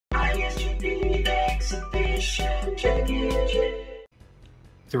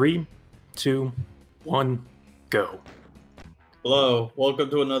3, 2, 1, go. Hello, welcome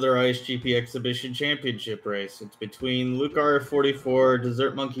to another ISGP Exhibition Championship race. It's between LukeRF44,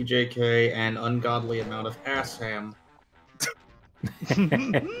 Dessertmonkeyjk, and ungodly amount of ass ham.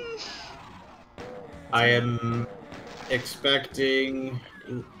 I am expecting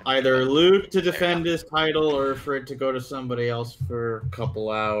either Luke to defend his title or for it to go to somebody else for a couple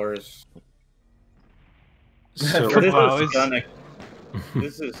hours. So,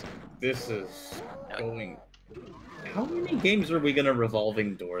 This is going. How many games are we gonna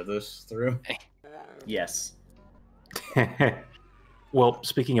revolving door this through? Yes. well,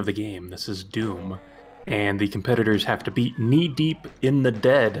 speaking of the game, this is Doom, and the competitors have to beat knee-deep in the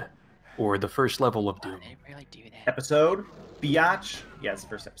dead, or the first level of Doom. They really do that. Episode? Biatch? Yeah, it's the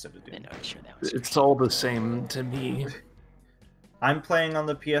first episode of Doom. Sure that was It's all the same to me. I'm playing on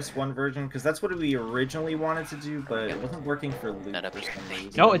the PS1 version because that's what we originally wanted to do, but it wasn't working for Luke Not up for here. some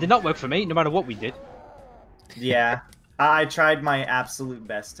reason. No, it did not work for me, no matter what we did. Yeah, I tried my absolute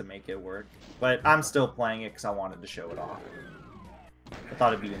best to make it work, but I'm still playing it because I wanted to show it off. I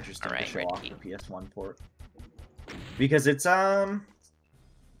thought it'd be interesting to show off the PS1 port. Because it's a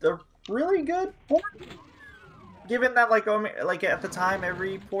really good port. Given that like at the time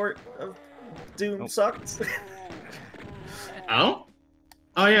every port of Doom sucked. Oh?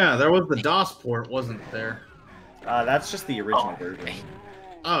 Oh yeah, there was the DOS port, wasn't there? That's just the original version.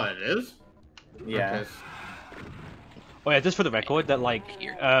 Oh, it is? Yeah. Okay. Oh yeah, just for the record, that like,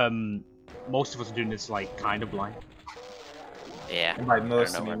 most of us are doing this like kind of blind. Yeah. And by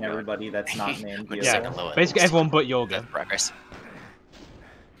most, I know mean where I'm everybody that's not named We're Yoga. just like below it. Basically everyone but Yoga. Progress.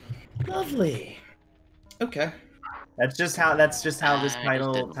 Lovely. Okay. That's just how this just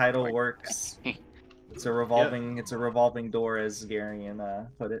title didn't works. It's a revolving door, as Garion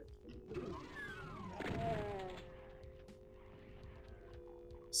put it.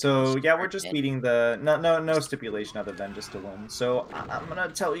 So yeah, we're just beating the no stipulation other than just to win. So I'm gonna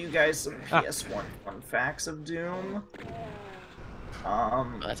tell you guys some PS1 fun facts of Doom.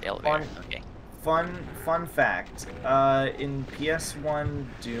 Oh, that's elevator. Okay. Fun fact. In PS1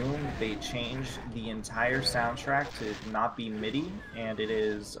 Doom, they changed the entire soundtrack to not be MIDI, and it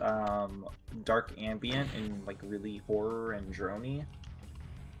is dark ambient and like really horror and droney.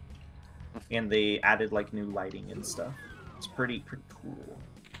 And they added like new lighting and stuff. It's pretty cool.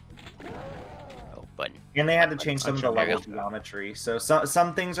 Oh, button. And they had to change some of the There you level geometry. So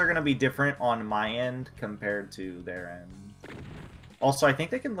some things are gonna be different on my end compared to their end. Also, I think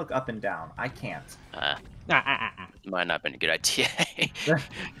they can look up and down. I can't. Might not have been a good idea.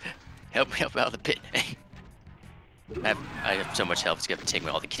 help me out of the pit. I have so much health, it's gonna take me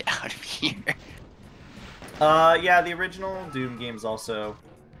all to get out of here. Yeah, the original Doom games also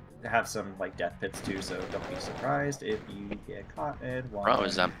have some like death pits too, so don't be surprised if you get caught in one. Problem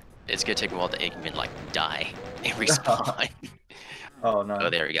is, it's gonna take me a while to even like die and respawn. Oh no. Oh,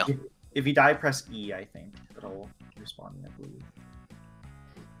 there we go. If you die, press E, I think. It'll respawn, I believe.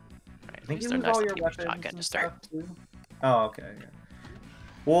 I think you lose all your weapons shotgun to and start. stuff too. Oh, okay. Yeah.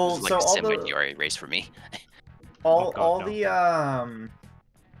 Well, This is so like all a the semi race for me. all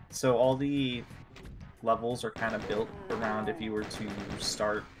the levels are kind of built around if you were to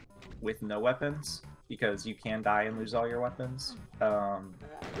start with no weapons, because you can die and lose all your weapons,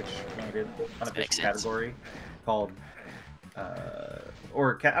 which made it an official category called I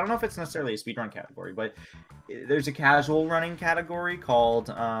don't know if it's necessarily a speedrun category, but there's a casual running category called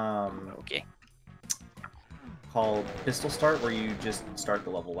called pistol start, where you just start the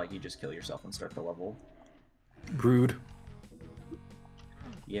level, like you just kill yourself and start the level. Rude.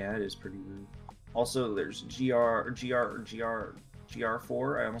 Yeah, it is pretty rude. Also, there's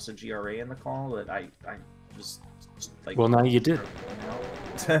GR4. I almost said GRA in the call, but I just like. Well, now you did.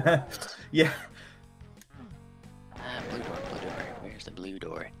 Yeah. Blue door. Where's the blue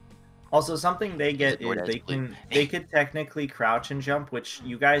door? Also, something they get is they could technically crouch and jump, which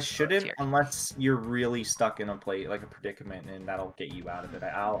you guys shouldn't unless you're really stuck in a like a predicament, and that'll get you out of it.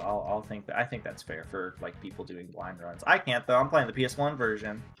 I think that's fair for like people doing blind runs. I can't though. I'm playing the PS1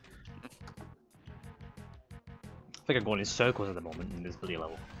 version. I think I'm going in circles at the moment in this bloody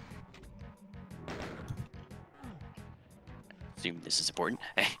level. Assume this is important.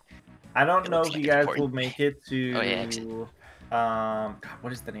 I don't know if you guys will make it to. Oh, yeah, God,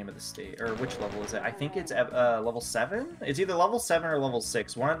 what is the name of the state, or which level is it? I think it's level 7. It's either level 7 or level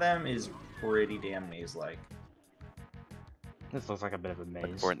 6. One of them is pretty damn maze-like. This looks like a bit of a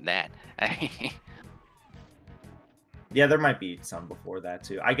maze. More than that. Yeah, there might be some before that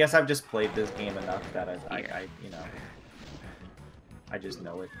too. I guess I've just played this game enough that I you know, I just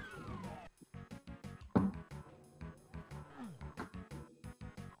know it.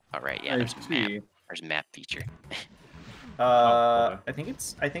 right. Yeah, there's a map. There's a map feature. I think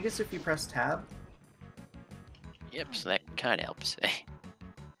it's if you press tab. Yep, so that kind of helps.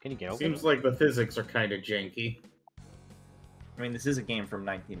 Can you get over? Seems like the physics are kind of janky. I mean, this is a game from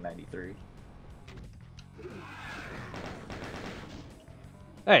 1993.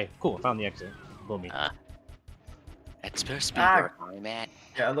 Hey, cool! I found the exit. Blow me. That's supposed to be where I'm at.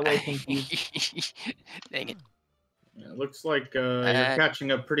 Yeah, other way, Pinky. Dang it. Yeah, it looks like you're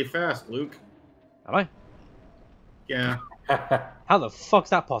catching up pretty fast, Luke. Am I? Yeah. How the fuck's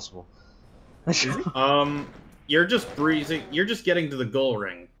that possible? You're just breezing. You're just getting to the goal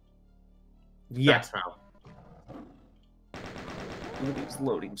ring. Yeah. That's how. Look at these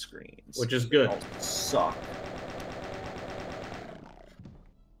loading screens. Which is good. They all suck.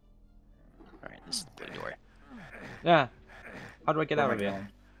 Alright, this is the door. Yeah. How do I get out of Where am I here?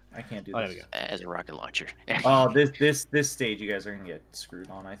 going? I can't do Oh, this. there we go. As a rocket launcher. Oh, this stage, you guys are gonna get screwed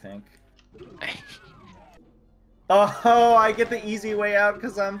on, I think. Oh, I get the easy way out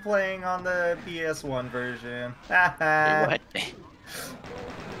because I'm playing on the PS1 version. What?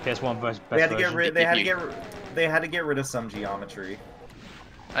 PS1 version. They had to get rid. They had to get rid of some geometry.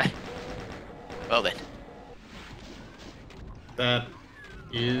 Well then. That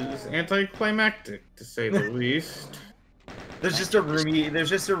is anticlimactic, to say the least. There's just a room. There's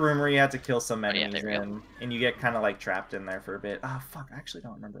just a room where you have to kill some yeah, enemies in, and you get kind of like trapped in there for a bit. Oh fuck! I actually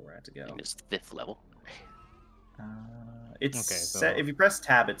don't remember where I had to go. I think it's 5th level. It's Okay, so- set, if you press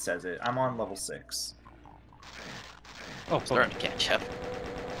tab, it says it. I'm on level 6. Oh, Starting to catch up.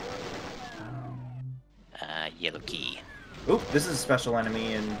 Yellow key. Oop, this is a special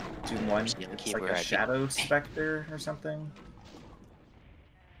enemy in Doom 1. Yellow It's key like where a I Shadow Spectre or something.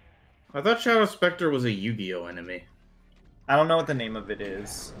 I thought Shadow Spectre was a Yu-Gi-Oh enemy. I don't know what the name of it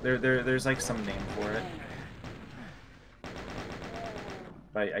is. There's like some name for it.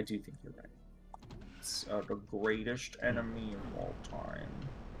 But I do think you're right. It's the greatest enemy of all time.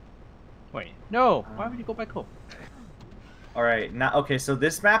 Wait, no! Why would you go back home? Alright, now, okay, so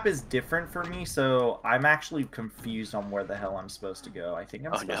this map is different for me, so I'm actually confused on where the hell I'm supposed to go. I think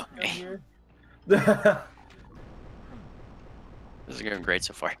I'm supposed to go here. This is going great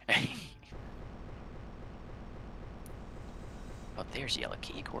so far. Oh, there's yellow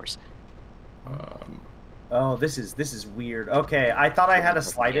key, of course. Oh, this is weird. Okay, I thought I had a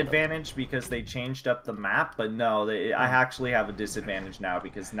slight advantage because they changed up the map, but no, I actually have a disadvantage now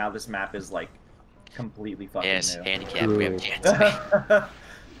because now this map is like completely fucking Yes, new. handicap, we have a chance.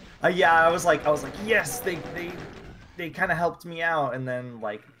 Yeah, I was like, yes, they kind of helped me out, and then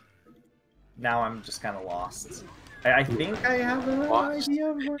like now I'm just kind of lost. I think I have an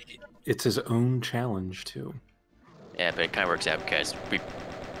idea of where... It's his own challenge too. Yeah, but it kind of works out because we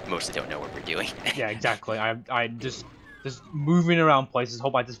mostly don't know what we're doing. Yeah, exactly. I just moving around places,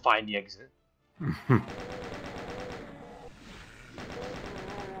 hope I just find the exit. Now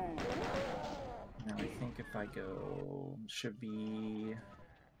I think if I go, should be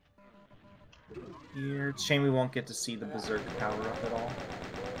here. It's a shame we won't get to see the Berserk power up at all.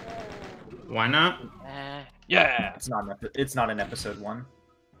 Why not? Yeah. It's not in episode 1.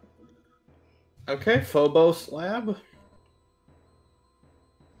 Okay, Phobos Lab.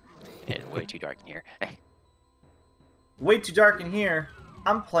 It's way too dark in here. Way too dark in here.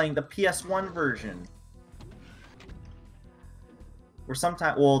 I'm playing the PS1 version. Where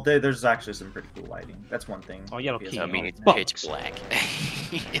sometimes, well, there's actually some pretty cool lighting. That's one thing. Oh, yellow key. I mean, it's Fuck. pitch black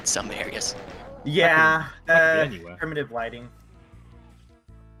in some areas. Yeah, that could be anywhere. primitive lighting.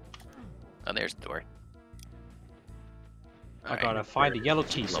 Oh, there's the door. I gotta find a yellow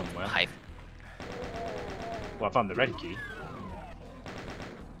key somewhere. Hype. Well, I found the red key,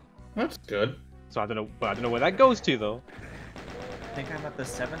 That's good. so I don't know where that goes to though. I think I'm at the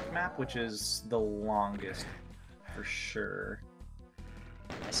 7th map, which is the longest for sure.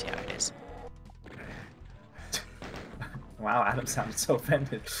 I see how it is. Wow, Adam sounded so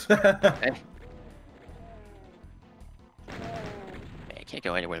offended. I can't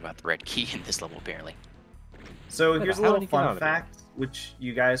go anywhere without the red key in this level, apparently. So Where here's a the hell little did you get out fun of fact, which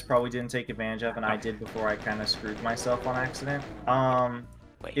you guys probably didn't take advantage of, and I did before I kind of screwed myself on accident.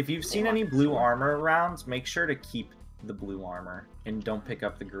 Wait, If you've seen any blue armor around, make sure to keep the blue armor and don't pick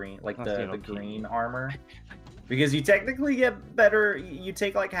up the green, like the green armor, because you technically get better. You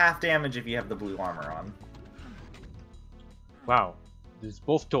take like half damage if you have the blue armor on. Wow, this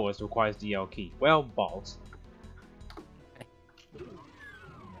both doors requires the yellow key. Well, balls.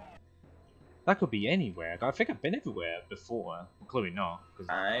 That could be anywhere. I think I've been everywhere before. Well, clearly not.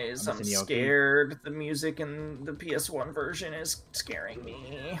 I'm missing the yellow key. scared. The music in the PS1 version is scaring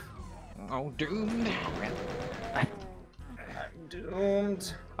me. Oh, dude. I'm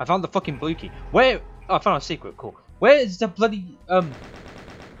Doomed. I found the fucking blue key. Where? Oh, I found a secret. Cool. Where is the bloody I'm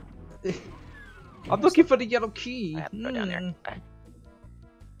looking for the yellow key. I have to go down there.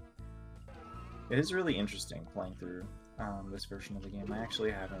 It is really interesting playing through this version of the game. I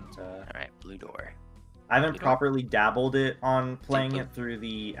actually haven't. Alright, blue door. I haven't properly dabbled it on playing it through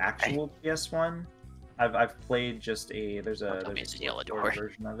the actual PS1. I've played just there's a yellow door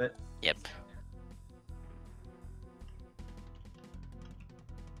version of it. Yep.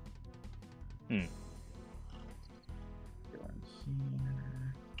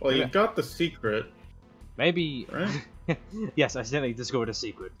 Well, you got the secret. Maybe. Right? Yes, I accidentally discovered a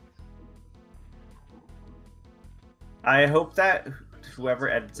secret. I hope that whoever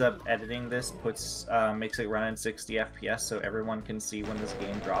ends up editing this makes it run in 60 FPS so everyone can see when this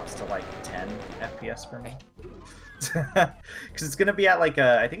game drops to like 10 FPS for me. Because it's gonna be at like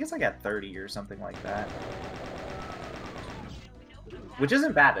I think it's like at 30 or something like that, which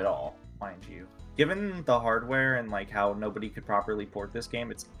isn't bad at all, mind you. Given the hardware and like how nobody could properly port this game,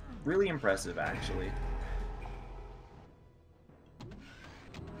 it's really impressive actually.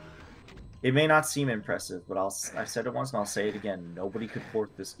 It may not seem impressive, but I've said it once and I'll say it again. Nobody could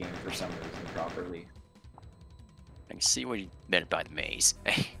port this game for some reason properly. I can see what you meant by the maze.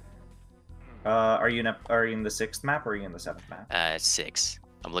 Are you in the 6th map or are you in the 7th map? 6.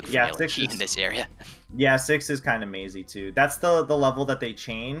 I'm looking for Yeah, yellow 6 key is- in this area. Yeah, 6 is kind of mazy too. That's the level that they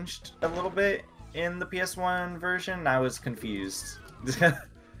changed a little bit in the PS1 version. I was confused.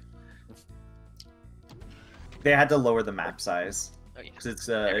 They had to lower the map size Oh yeah. because it's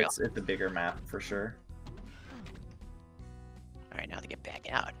we it's a bigger map for sure. Alright, now to get back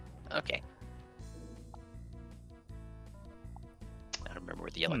out. Okay. I don't remember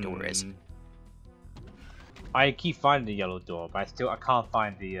where the yellow door is. I keep finding the yellow door, but I can't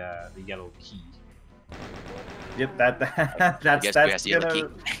find the yellow key. Yep, Guess we that's asked the yellow gonna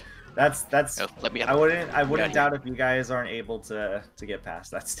key. that's Oh, let me out. I wouldn't out doubt if you guys aren't able to get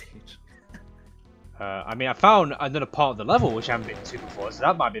past that stage. I mean, I found another part of the level which I haven't been to before, so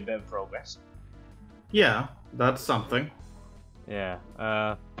that might be a bit of progress. Yeah, that's something. Yeah.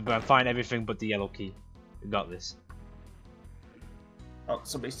 But I find everything but the yellow key. We got this. Oh,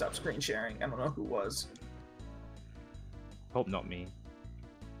 somebody stopped screen sharing. I don't know who was. Hope not me.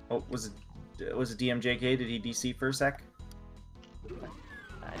 Oh, was it DMJK? Did he DC for a sec?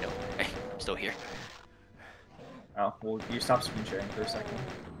 I know. I'm still here. Oh, well, you stopped screen sharing for a second.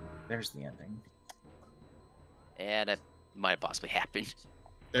 There's the ending. Yeah, that might have possibly happened.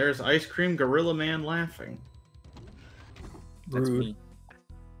 There's Ice Cream Gorilla Man laughing. That's Rude. me.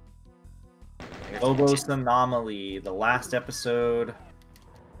 There's Lobos Anomaly, the last episode.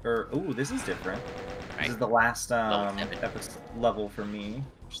 Ooh, this is different. Right. This is the last Level 7. level for me,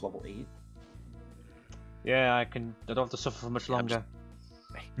 which is level 8. Yeah, I don't have to suffer for much Yeah, I'm longer.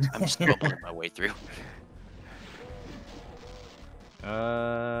 I'm just bubbling my way through.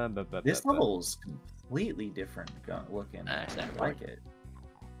 This level is completely different looking. I Is that like important? it.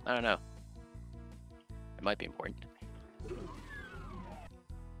 I don't know. It might be important.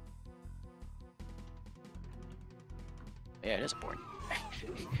 Yeah, it is important.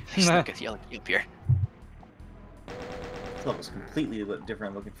 Just look at the yellow key up here. This level's completely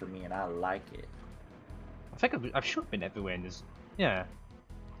different looking for me, and I like it. I think I've sure been everywhere in this. Yeah.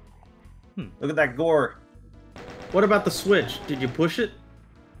 Look at that gore. What about the switch? Did you push it?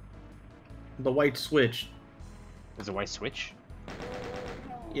 The white switch. There's a white switch.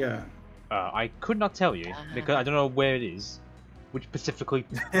 Yeah. I could not tell you because I don't know where it is. Which specific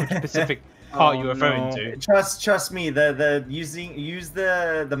part you're referring to. Trust me. Use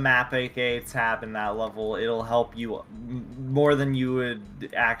the map, aka tab in that level. It'll help you more than you would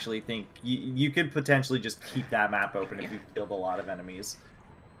actually think. You could potentially just keep that map open if you killed a lot of enemies.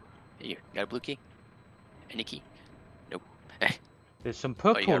 Here, got a blue key? Any key? Nope. There's some you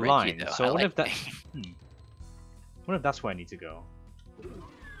purple got a red key, lines, though. so I I wonder like if that. Wonder if that's where I need to go.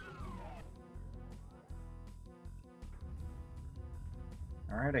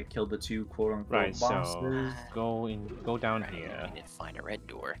 Alright, I killed the two quote-unquote Right, bosses. so go down Right, here, I need to find a red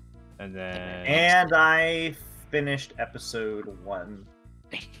door. and then And I finished episode 1.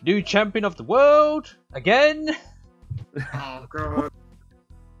 new champion of the world again. Oh god.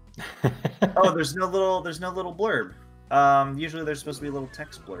 Oh, there's no little blurb. Usually there's supposed to be a little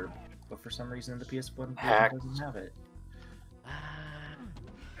text blurb, but for some reason the PS1 version Hack. doesn't have it.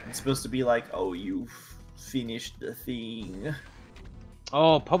 It's supposed to be like, oh, you finished the thing.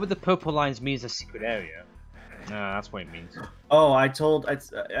 Oh, probably the purple lines means a secret area. Nah, that's what it means. Oh, I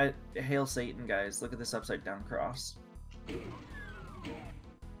hail Satan, guys. Look at this upside down cross.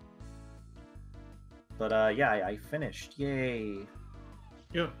 But yeah, I finished. Yay.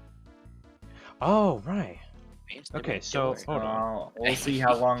 Yeah. Oh, right. Okay, so hold on. We'll see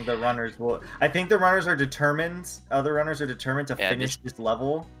how long the runners will. I think the runners are determined. Other runners are determined to finish this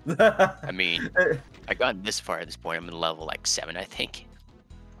level. I mean, I got this far at this point. I'm in level like 7, I think.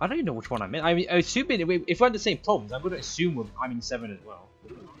 I don't even know which one I'm in. I mean, assuming if we're at the same problems, I'm going to assume I'm in 7 as well.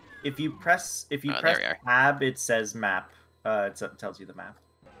 If you press tab, it says map. It tells you the map.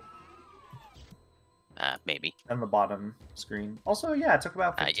 Maybe. On the bottom screen. Also, yeah, it took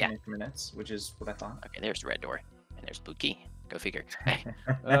about 15 minutes, which is what I thought. Okay, there's the red door, and there's blue key. Go figure.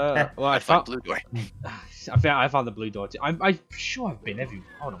 Well, I found blue door. I found the blue door too. I'm sure I've been everywhere.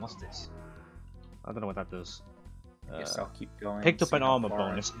 Hold on, what's this? I don't know what that does. Guess I'll keep going. Picked up an armor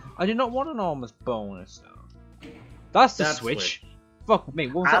bonus. I did not want an armor bonus though. That's the switch. Fuck me.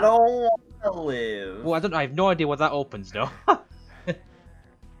 What was that? I don't want to live. Well, I have no idea what that opens though.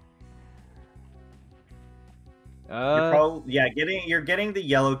 You're getting the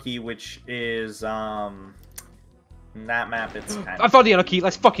yellow key, which is in that map. It's kind of... I found the yellow key.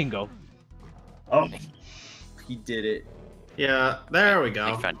 Let's fucking go. Oh, he did it. Yeah, there we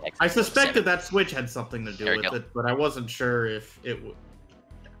go. I suspected that switch had something to do with it, but I wasn't sure if it would.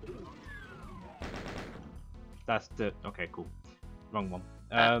 That's the okay. Cool. Wrong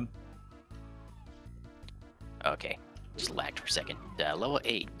one. Okay, just lagged for a second. Level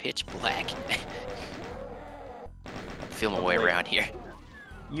 8, pitch black. Feel my way around here.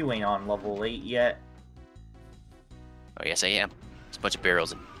 You ain't on level 8 yet. Oh yes, I am. There's a bunch of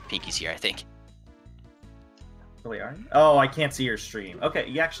barrels and pinkies here, I think. Really are you? Oh, I can't see your stream. Okay,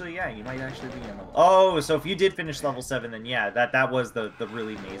 you might actually be on level. Oh, so if you did finish level 7, then yeah, that was the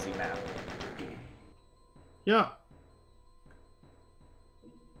really mazy map. Yeah.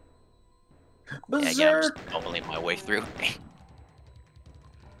 Berserk. Yeah, I'm just bubbling my way through.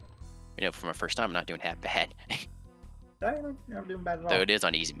 You know, for my first time, I'm not doing half bad. I'm doing bad at all. Though it is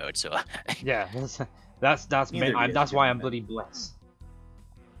on easy mode, so. Yeah, that's why I'm bloody blessed.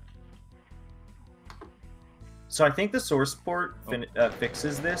 So I think the source port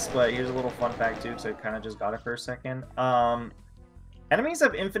fixes this, but here's a little fun fact too, because I kind of just got it for a second. Enemies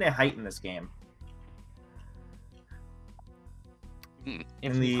have infinite height in this game.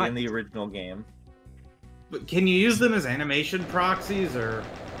 In the original game. But can you use them as animation proxies, or?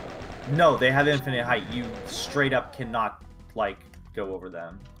 No, they have infinite height. You straight up cannot like go over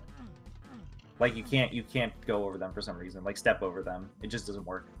them. Like you can't go over them for some reason. Like step over them. It just doesn't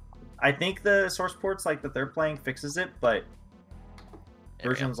work. I think the source ports like that they're playing fixes it, but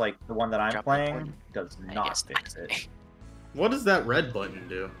versions like the one that I'm playing does not fix it. What does that red button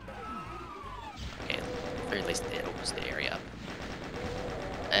do? Okay, at the very least it opens the area up.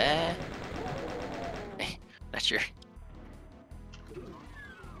 Not sure.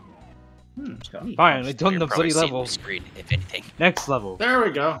 Finally done the bloody level. Screen, if anything. Next level. There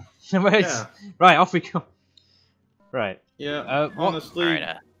we go. Yeah. Right, off we go. Right. Yeah. Honestly.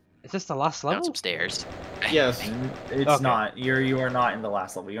 Right, is this the last level? Down some stairs. Yes. It's not. You are not in the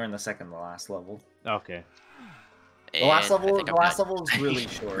last level. You're in the second to last level. Okay. The last level is really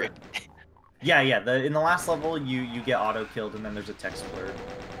short. Yeah. In the last level, you get auto killed, and then there's a text blurb.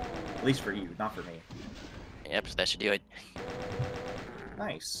 At least for you, not for me. Yep, so that should do it.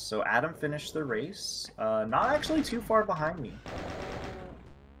 Nice. So Adam finished the race. Not actually too far behind me.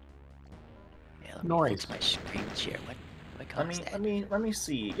 Yeah, let me fix my screen share. Let me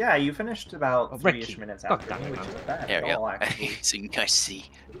see. Yeah, you finished about 3-ish minutes after me, which isn't bad at all, actually. So you guys see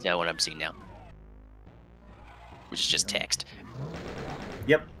what I'm seeing now. Which is just text.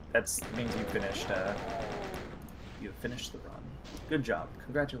 Yep, that means you finished. You have finished the run. Good job.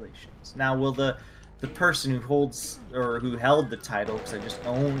 Congratulations. Now, will the person who holds or who held the title, because I just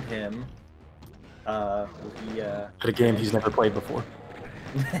owned him, will he? At a game he's never played before.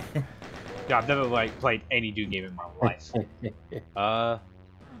 Yeah, I've never played any Doom game in my life.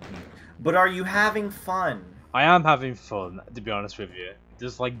 But are you having fun? I am having fun, to be honest with you.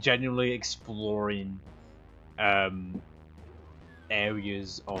 Just genuinely exploring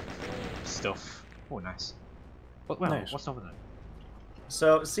areas of stuff. Oh, nice. Nice. What's over there?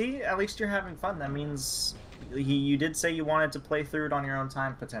 So, see, at least you're having fun. That means you did say you wanted to play through it on your own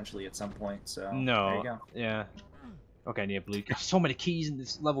time, potentially, at some point. So, no. there you go. Yeah. Okay, I need a blue. There's so many keys in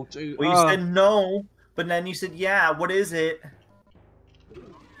this level too. Well, you said no, but then you said, yeah, what is it?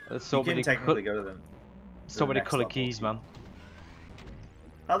 There's so many technically go to them. So many color keys, man.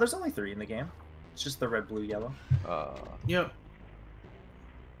 Oh, there's only 3 in the game. It's just the red, blue, yellow. Yep.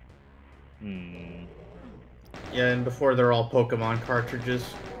 Hmm. Yeah, and before they're all Pokemon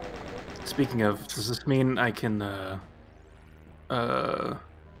cartridges. Speaking of, does this mean I can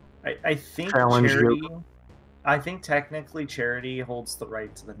I I think Challenge Charity. I think technically Charity holds the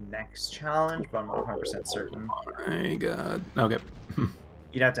right to the next challenge, but I'm not 100% certain. My God. Okay.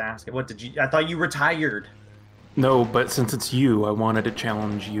 You'd have to ask it. What did you? I thought you retired. No, but since it's you, I wanted to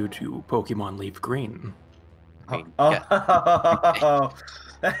challenge you to Pokemon Leaf Green. Oh.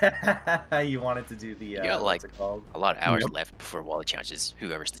 You wanted to do the. You got like what's it called? a lot of hours left before Wally challenges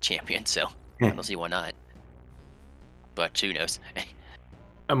whoever's the champion, so I don't see why not. But who knows?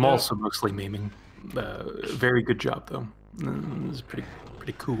 I'm also mostly memeing. Very good job, though. It's pretty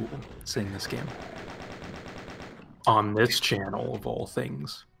cool seeing this game on this channel of all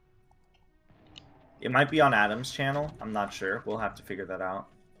things. It might be on Adam's channel. I'm not sure. We'll have to figure that out.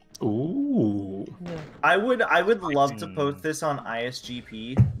 Ooh. I would love to post this on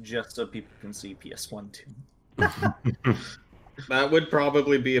ISGP just so people can see PS1 too. That would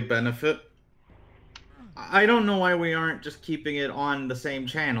probably be a benefit. I don't know why we aren't just keeping it on the same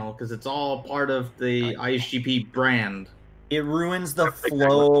channel, because it's all part of the ISGP brand. It ruins the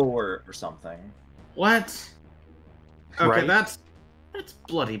flow or something. What? Okay, Right? that's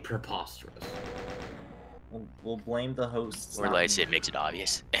bloody preposterous. We'll blame the hosts. Or like it makes it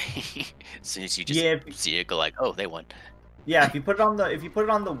obvious. As soon as you just Yeah, see it, go like, oh, they won. Yeah, if you put it on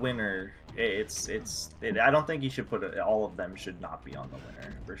the winner, I don't think you should put it. All of them should not be on the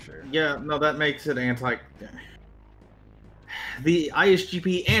winner for sure. Yeah, no, that makes it the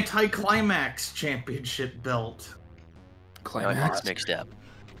ISGP Anti-Climax Championship belt. Climax. It's mixed up.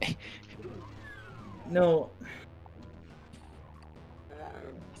 No.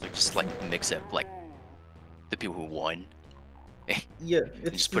 Like, just like mix up like the people who won. Yeah, And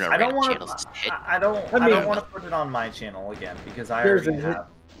it's just put it on I don't random want channels. to. I don't want to put it on my channel again because I already have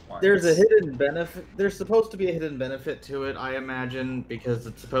one. There's a hidden benefit. There's supposed to be a hidden benefit to it, I imagine, because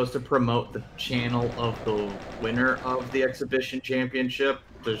it's supposed to promote the channel of the winner of the exhibition championship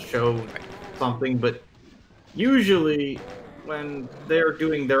to show something. But usually, when they're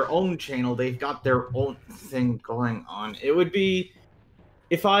doing their own channel, they've got their own thing going on. It would be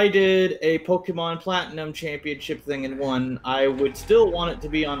if I did a Pokemon Platinum Championship thing and won, I would still want it to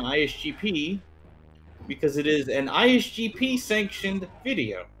be on ISGP because it is an ISGP sanctioned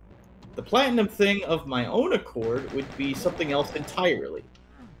video. The Platinum thing of my own accord would be something else entirely.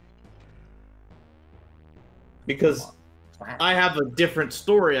 Because I have a different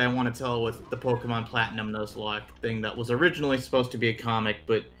story I want to tell with the Pokemon Platinum Nuzlocke thing that was originally supposed to be a comic,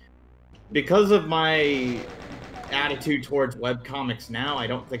 but because of my attitude towards webcomics now, I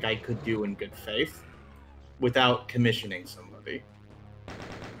don't think I could do in good faith without commissioning somebody.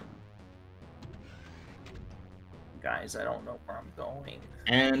 Guys, I don't know where I'm going.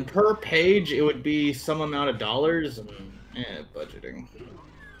 And per page, it would be some amount of dollars, and budgeting.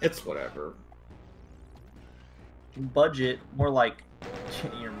 It's whatever. Budget, more like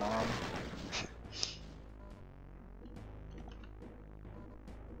your mom.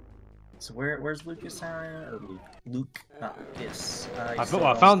 So where's Lucas at? Or Luke, not Lucas. I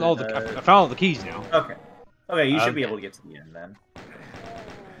found all the keys now. Okay. Okay, you should be able to get to the end then.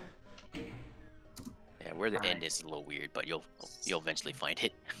 Yeah, where the end is a little weird, but you'll eventually find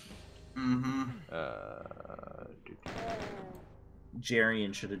it. Mm-hmm.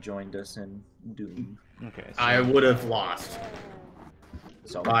 Jarian should have joined us in Doom. Okay. So I would have lost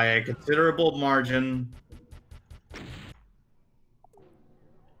So by a considerable margin.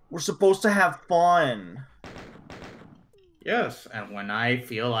 we're supposed to have fun. Yes, and when I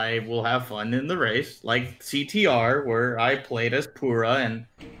feel I will have fun in the race, like CTR, where I played as Pura and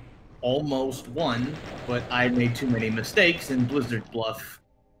almost won, but I made too many mistakes in Blizzard Bluff.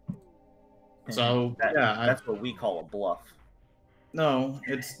 So, That's what we call a bluff. No,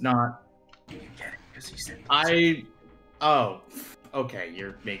 it's not. You get it, because he said Oh, okay,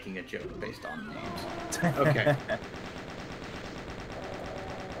 you're making a joke based on names. Okay.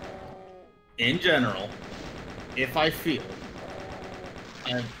 In general, if I feel...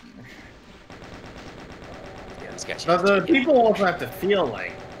 Yeah, these guys. But the people also have to feel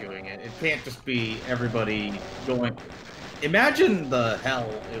like doing it. It can't just be everybody going... Imagine the hell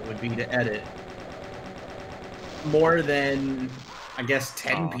it would be to edit more than, I guess,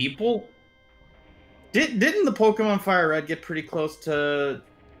 10 people? Didn't the Pokemon Fire Red get pretty close to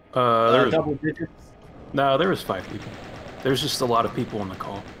double digits? No, there was 5 people. There's just a lot of people on the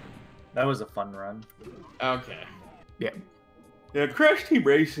call. That was a fun run. Okay. Yeah. Yeah, Crash Team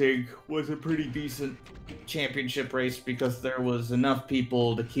Racing was a pretty decent championship race because there was enough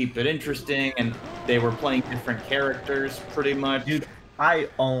people to keep it interesting, and they were playing different characters pretty much. Dude, I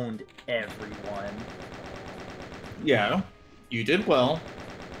owned everyone. Yeah, you did well.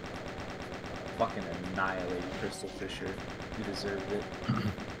 Fucking annihilated Crystal Fisher. You deserved it.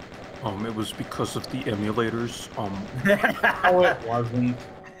 It was because of the emulators. No, it wasn't.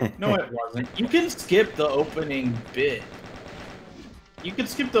 No, it wasn't. You can skip the opening bit. You can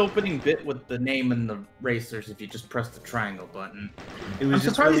skip the opening bit with the name and the racers if you just press the triangle button. It was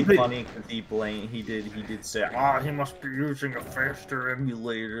just really funny because he did say, he must be using a faster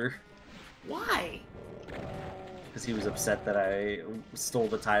emulator. Why? Because he was upset that I stole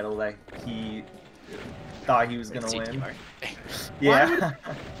the title that he thought he was gonna win. Yeah.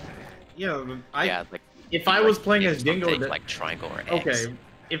 Yeah, like if I was playing as Dingo, like triangle or X. Okay,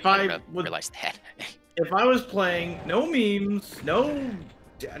 if I would realize that. If I was playing no memes,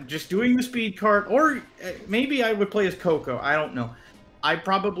 just doing the speed cart, or maybe I would play as Coco. I don't know. I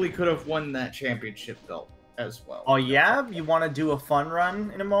probably could have won that championship belt as well. Oh yeah, you want to do a fun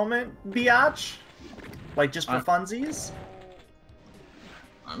run in a moment, biatch? Like just for funsies?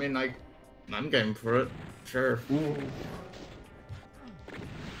 I mean, I'm game for it. Sure. Ooh.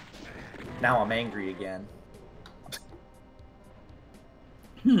 Now I'm angry again.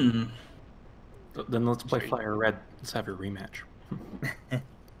 Then let's play Fire Red. Let's have a rematch.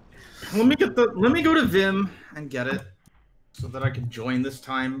 Let me go to Vim and get it, so that I can join this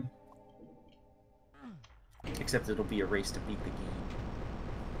time. Except it'll be a race to beat the game.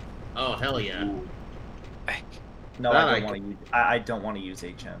 Oh hell yeah! No, I don't want to use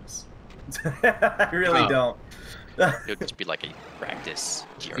HMs. I really don't. It'll just be like a practice.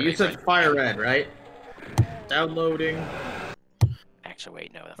 So you said Fire Red, right? Downloading. Actually,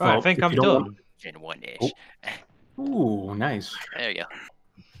 wait, no. I think I'm done. Gen 1-ish. Ooh, nice. There you go.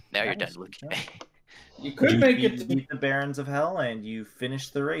 Now you're done, Luke. You could make it to beat the Barons of Hell, and you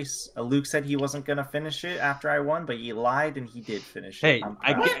finished the race. Luke said he wasn't gonna finish it after I won, but he lied, and he did finish it.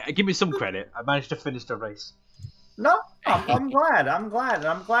 Hey, give me some credit. I managed to finish the race. No, I'm glad. I'm glad.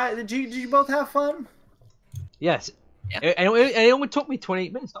 Did you both have fun? Yes. Yeah. It only took me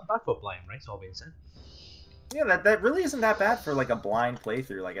 28 minutes. Not bad for a blind race, all being said. Yeah, that really isn't that bad for like a blind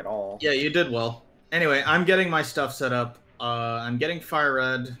playthrough, like at all. Yeah, you did well. Anyway, I'm getting my stuff set up. I'm getting Fire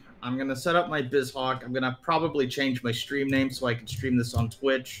Red. I'm gonna set up my BizHawk. I'm gonna probably change my stream name so I can stream this on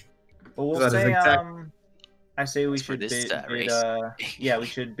Twitch. But we'll say, I say we should we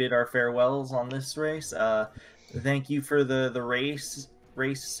should bid our farewells on this race. Thank you for the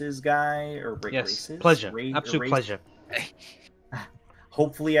races guy or races. Pleasure, absolute pleasure.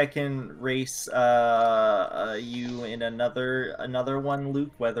 Hopefully, I can race you in another one,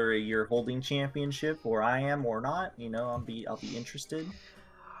 Luke. Whether you're holding championship or I am or not, you know, I'll be interested.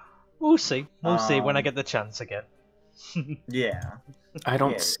 We'll see. We'll see when I get the chance again. Yeah. I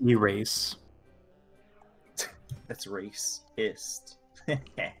don't see race. That's racist.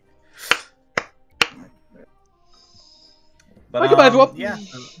 But goodbye, everyone. Yeah.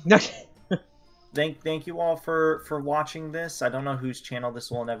 Thank you all for watching this. I don't know whose channel this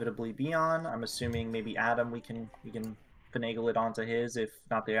will inevitably be on. I'm assuming maybe Adam. We can finagle it onto his, if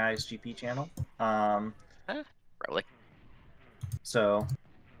not the ISGP channel. Probably. So.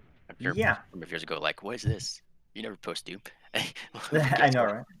 Yeah. From a few years ago, like, what is this? You never post Doom. I know,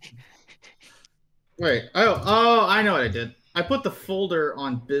 right? Wait. Oh, I know what I did. I put the folder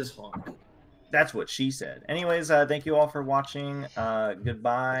on BizHawk. That's what she said. Anyways, thank you all for watching.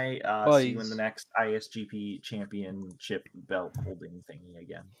 Goodbye. See you in the next ISGP Championship belt holding thingy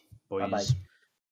again. Bye-bye.